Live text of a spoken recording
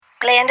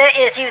Glenda,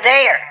 is you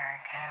there?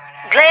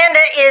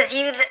 Glenda, is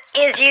you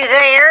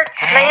there?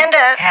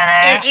 Glenda,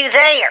 Hello? is you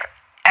there?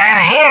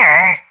 I'm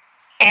here.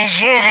 Is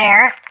you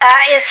there?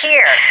 Is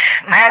here.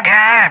 My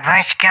God,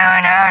 what's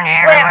going on? Did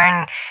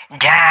everyone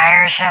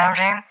die or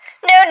something?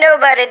 No,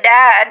 nobody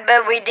died,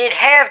 but we did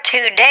have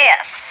 2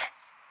 deaths.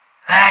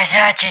 Well, I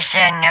thought you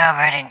said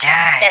nobody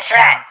died. That's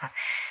right.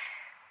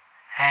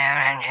 I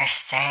don't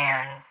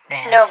understand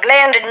this. No,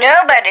 Glenda,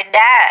 nobody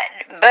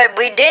died, but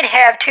we did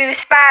have 2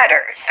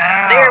 spiders.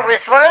 Oh. There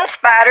was one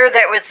spider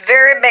that was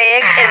very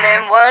big, and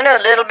then one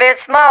a little bit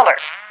smaller.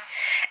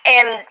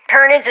 And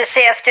Pernod's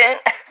assistant,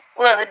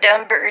 one of the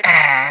dumb birds,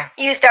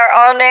 used our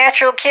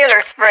all-natural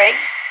killer spray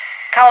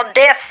called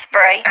Death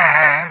Spray,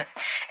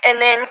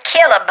 and then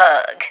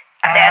Kill-A-Bug.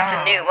 That's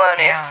a new one.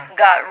 Yeah. It's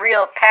got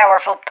real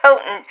powerful,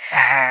 potent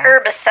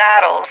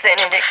herbicidals in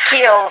it. It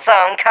kills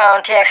on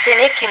contact, and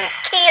it can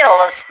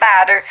kill a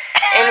spider,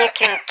 and it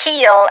can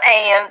kill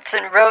ants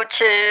and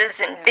roaches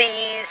and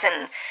bees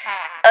and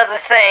other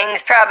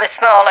things, probably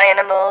small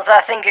animals.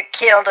 I think it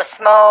killed a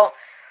small,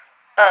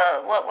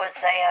 what was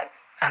that?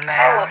 A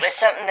mouse. It was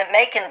something that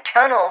making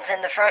tunnels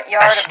in the front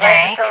yard A of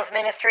Blessed snake? Souls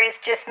Ministries,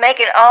 just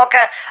making all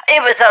kinds.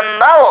 It was a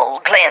mole,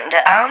 Glenda.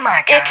 Oh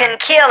my God. It can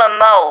kill a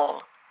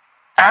mole.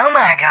 Oh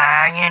my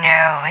God,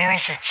 we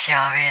was at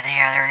Sylvia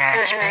the other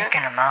night,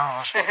 speaking of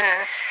moles.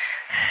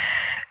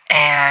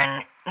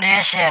 And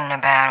this isn't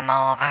about a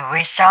mole, but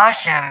we saw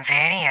some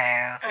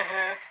video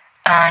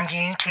on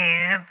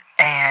YouTube,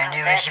 and it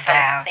was That's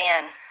about some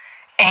sin.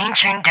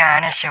 ancient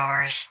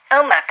dinosaurs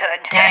Oh my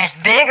goodness. that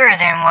is bigger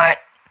than what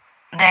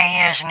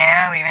they is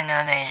now, even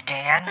though they's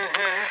dead.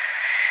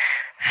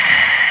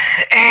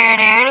 And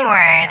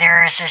anyway,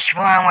 there was this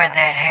one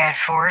that had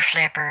 4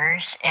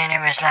 flippers, and it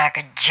was like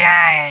a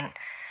giant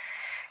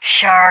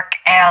shark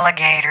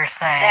alligator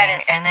thing.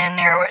 And then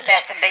there was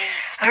That's a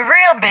beast. a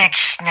real big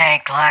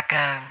snake, like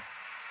a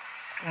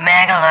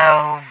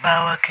megalo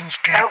boa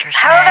constrictor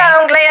snake. Hold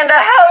on, Glenda.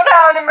 Hold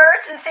on.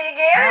 Emergency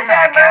again. Oh Is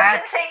that my God.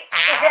 emergency?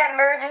 Is that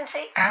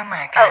emergency? Oh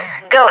my Oh,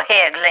 God. go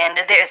ahead,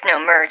 Glenda. There's no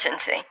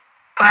emergency.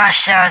 Well,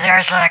 so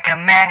there's like a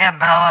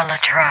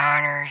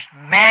megaboalatron or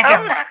Oh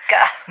my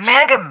God.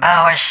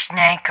 megaboa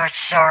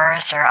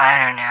snakeosaurus, or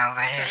I don't know,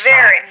 but it's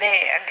Very like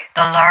big.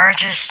 the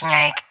largest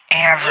snake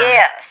ever.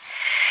 Yes.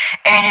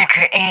 And it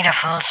could eat a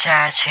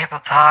full-size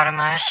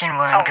hippopotamus in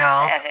one Oh,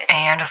 gulp, that is-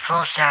 and a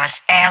full-size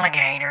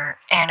alligator,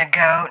 and a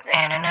goat,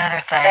 and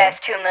another thing. That's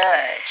too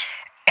much.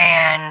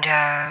 And,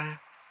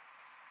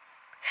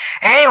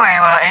 anyway,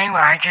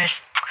 I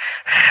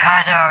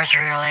thought it was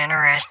real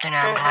interesting.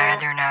 I'm glad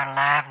they're not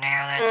alive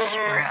now.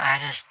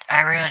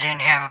 I really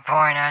didn't have a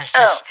point.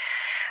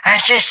 I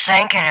was just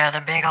thinking of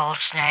the big old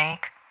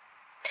snake.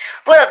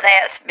 Well,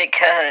 that's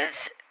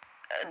because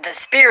the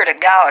Spirit of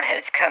God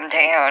has come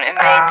down and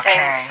made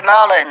things Okay.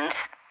 small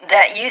uns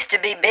that used to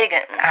be big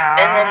uns.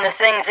 And then the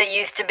things that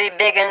used to be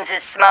big uns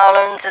is small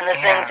uns, and the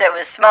things that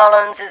was small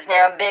uns is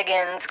now big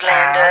uns,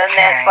 Glenda. And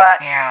that's why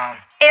Yeah.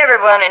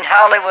 everyone in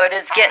Hollywood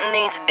is getting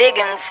these big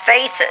uns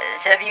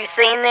faces. Have you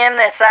seen them?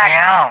 That's like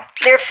Yeah.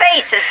 their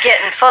face is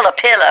getting full of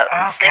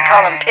pillows. They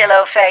call them Okay.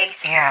 pillow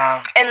face.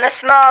 Yeah. And the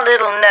small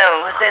little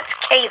nose that's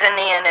caving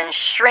in and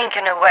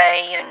shrinking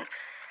away, and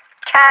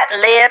tight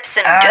lips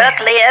and duck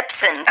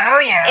lips and Oh,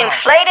 yeah.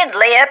 inflated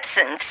lips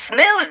and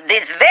smooth,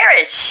 these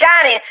very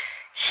shiny,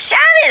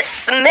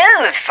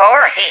 smooth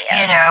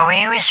foreheads.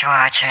 We was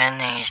watching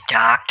these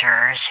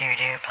doctors who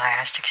do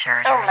plastic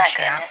surgery Oh my and stuff.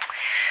 goodness.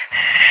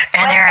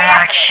 And What's they're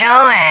like happening?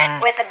 showing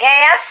With the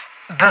gas?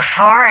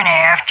 before and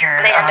after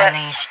Glenda. on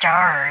these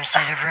stars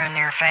that have ruined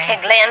their face. Hey,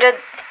 Glenda,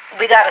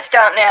 we gotta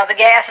stop now. The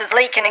gas is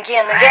leaking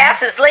again. The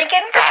gas is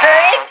leaking for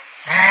Purdy,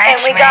 and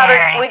That's we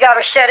Mary.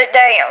 gotta shut it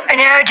down.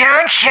 No,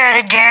 don't shut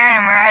it down.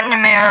 I'm right in the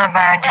middle of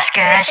my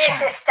discussion.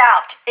 It's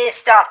stopped. It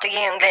stopped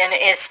again, Glenda.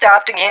 It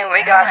stopped again.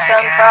 We got my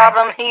some God.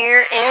 problem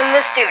here in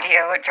the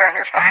studio at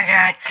Turner Farm. I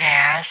got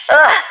gas.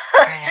 Oh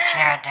But it's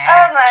not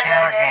that. my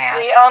Killer goodness, gas.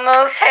 we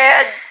almost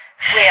had.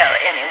 Well,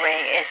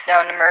 anyway, it's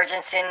not an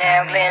emergency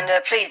now,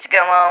 Glenda. Please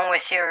go on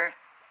with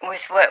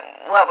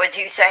what was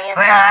you saying?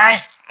 Well,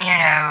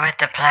 with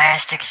the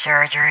plastic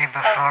surgery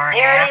before and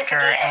there it is after,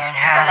 again. and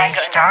how Oh, my these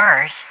goodness.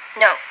 stars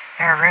No,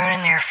 are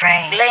ruining their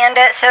face.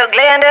 Glenda,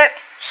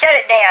 shut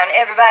it down.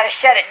 Everybody,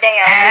 shut it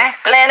down. Huh?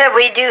 Glenda,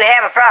 we do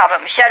have a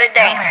problem. Shut it Oh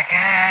down. my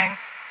God.